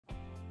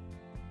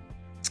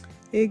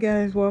Hey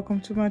guys, welcome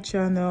to my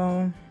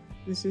channel.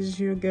 This is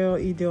your girl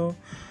Edo.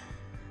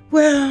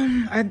 Well,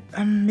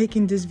 I'm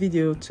making this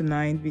video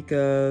tonight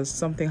because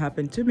something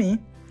happened to me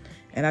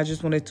and I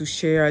just wanted to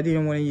share. I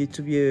didn't want you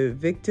to be a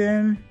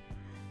victim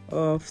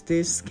of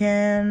this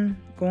scam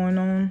going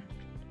on.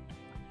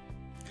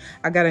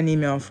 I got an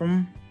email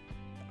from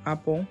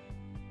Apple,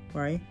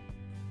 right?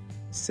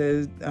 It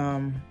says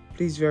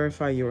please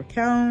verify your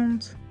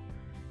account.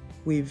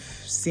 We've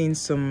seen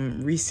some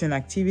recent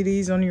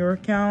activities on your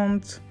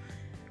account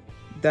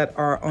that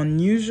are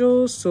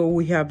unusual, so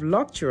we have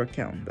locked your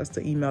account. That's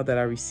the email that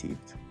I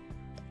received.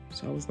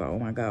 So I was like, oh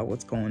my God,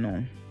 what's going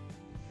on?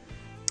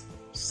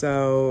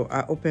 So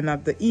I opened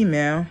up the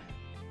email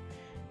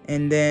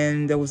and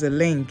then there was a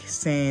link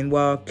saying,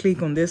 well,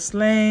 click on this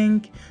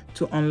link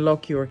to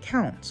unlock your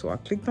account. So I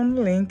clicked on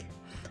the link.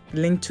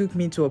 The link took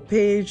me to a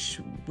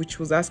page which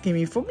was asking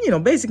me for,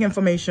 basic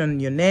information,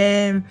 your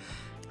name,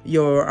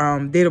 your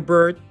date of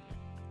birth,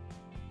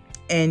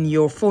 and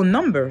your phone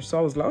number. So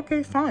I was like,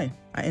 okay, fine.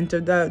 I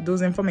entered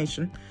those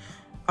information.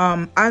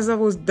 As I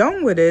was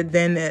done with it,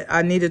 then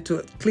I needed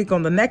to click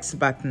on the next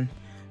button.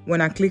 When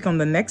I click on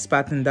the next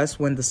button, that's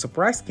when the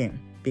surprise came.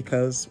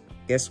 Because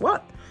guess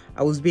what?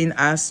 I was being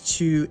asked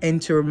to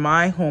enter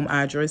my home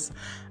address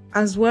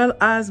as well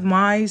as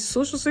my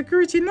social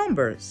security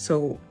number.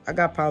 So I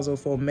got puzzled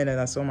for a minute.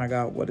 I said, oh my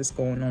God, what is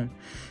going on?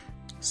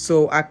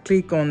 So I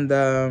click on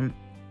the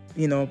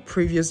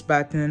previous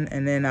button,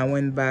 and then I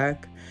went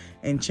back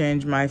and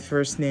changed my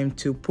first name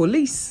to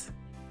Police.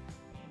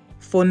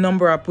 Phone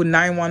number, I put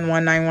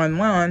 911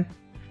 911,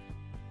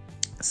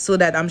 so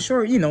that I'm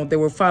sure they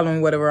were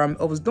following whatever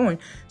I was doing,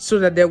 so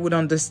that they would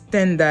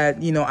understand that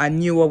I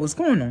knew what was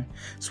going on.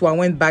 So I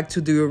went back to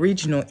the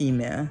original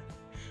email,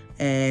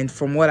 and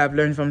from what I've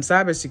learned from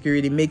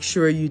cybersecurity, make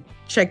sure you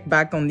check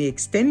back on the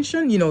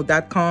extension,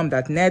 .com,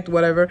 .net,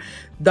 whatever.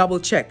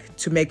 Double check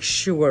to make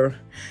sure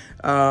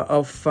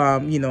of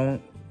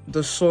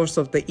the source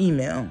of the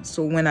email.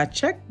 So when I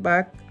checked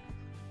back,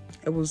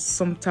 it was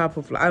some type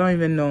of, I don't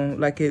even know,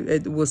 like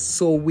it was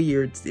so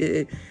weird.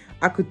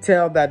 I could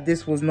tell that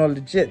this was not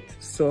legit.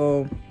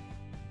 So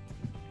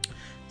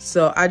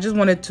I just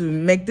wanted to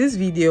make this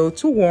video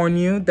to warn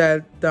you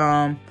that there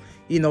are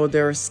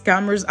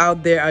scammers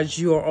out there, as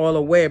you are all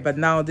aware. But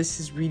now this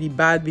is really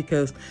bad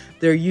because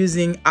they're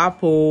using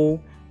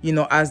Apple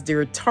as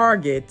their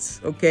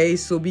target. Okay,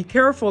 so be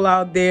careful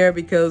out there,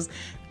 because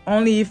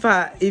only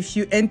if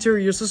you enter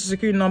your social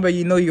security number,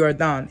 you are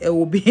done. It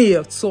will be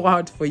so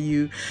hard for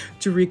you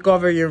to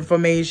recover your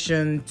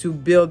information, to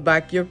build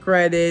back your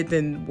credit,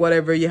 and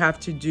whatever you have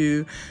to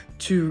do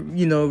to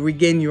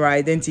regain your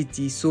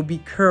identity. So be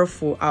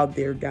careful out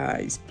there,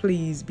 guys.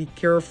 Please be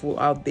careful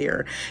out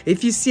there.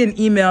 If you see an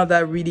email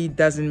that really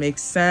doesn't make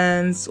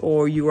sense,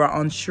 or you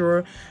are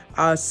unsure,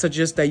 I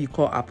suggest that you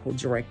call Apple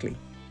directly.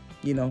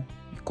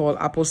 Call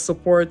Apple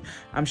support.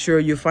 I'm sure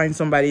you'll find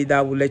somebody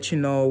that will let you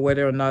know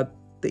whether or not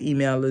the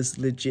email is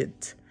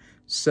legit.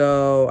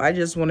 So I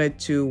just wanted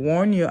to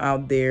warn you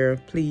out there.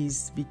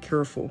 Please be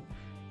careful.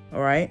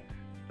 All right.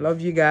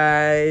 Love you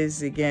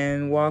guys.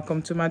 Again, welcome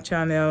to my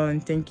channel,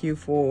 and thank you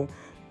for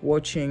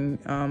watching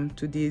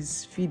to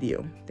this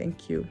video.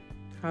 Thank you.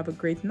 Have a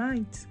great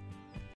night.